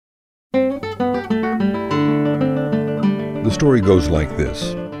story goes like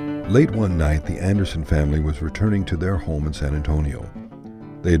this. Late one night, the Anderson family was returning to their home in San Antonio.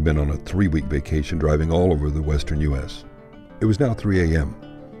 They had been on a 3-week vacation driving all over the western U.S. It was now 3 a.m.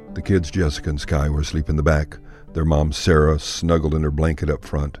 The kids, Jessica and Sky, were asleep in the back. Their mom, Sarah, snuggled in her blanket up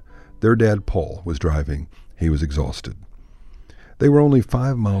front. Their dad, Paul, was driving. He was exhausted. They were only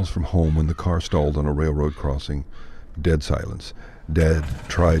 5 miles from home when the car stalled on a railroad crossing. Dead silence. Dad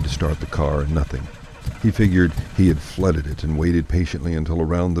tried to start the car and nothing. He figured he had flooded it and waited patiently until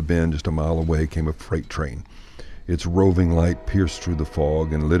around the bend just a mile away came a freight train. Its roving light pierced through the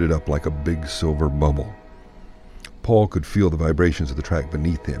fog and lit it up like a big silver bubble. Paul could feel the vibrations of the track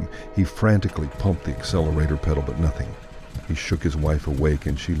beneath him. He frantically pumped the accelerator pedal, but nothing. He shook his wife awake,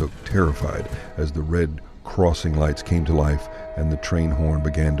 and she looked terrified as the red crossing lights came to life and the train horn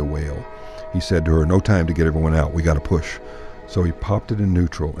began to wail. He said to her, "No time to get everyone out. We got to push." So he popped it in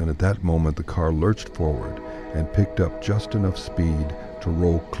neutral, and at that moment the car lurched forward and picked up just enough speed to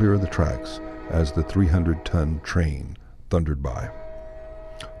roll clear of the tracks as the 300-ton train thundered by.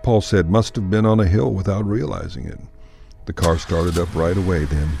 Paul said must have been on a hill without realizing it. The car started up right away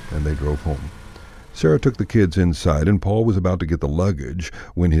then, and they drove home. Sarah took the kids inside, and Paul was about to get the luggage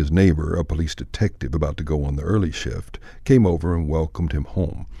when his neighbor, a police detective about to go on the early shift, came over and welcomed him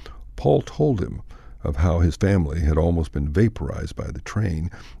home. Paul told him of how his family had almost been vaporized by the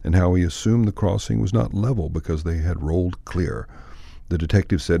train and how he assumed the crossing was not level because they had rolled clear. The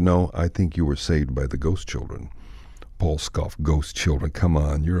detective said, "No, I think you were saved by the ghost children." Paul scoffed. "Ghost children? Come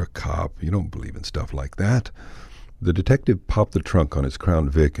on, you're a cop. You don't believe in stuff like that." The detective popped the trunk on his Crown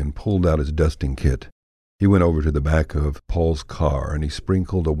Vic and pulled out his dusting kit. He went over to the back of Paul's car and he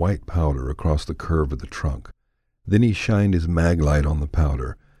sprinkled a white powder across the curve of the trunk. Then he shined his mag light on the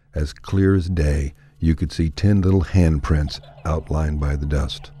powder. As clear as day, you could see 10 little handprints outlined by the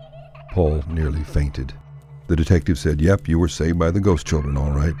dust. Paul nearly fainted. The detective said, "Yep, you were saved by the ghost children,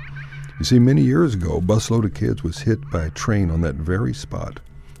 all right. You see, many years ago, a busload of kids was hit by a train on that very spot.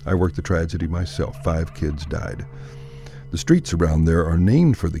 I worked the tragedy myself. 5 kids died. The streets around there are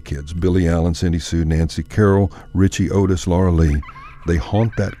named for the kids: Billy Allen, Cindy Sue, Nancy Carroll, Richie Otis, Laura Lee. They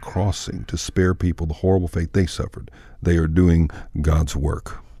haunt that crossing to spare people the horrible fate they suffered. They are doing God's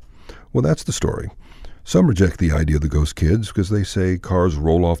work." Well, that's the story. Some reject the idea of the ghost kids because they say cars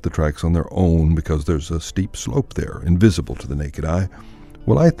roll off the tracks on their own because there's a steep slope there, invisible to the naked eye.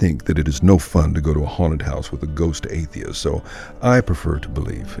 Well, I think that it is no fun to go to a haunted house with a ghost atheist, so I prefer to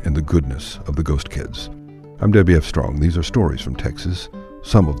believe in the goodness of the ghost kids. I'm W.F. Strong. These are stories from Texas.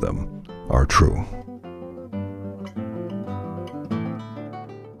 Some of them are true.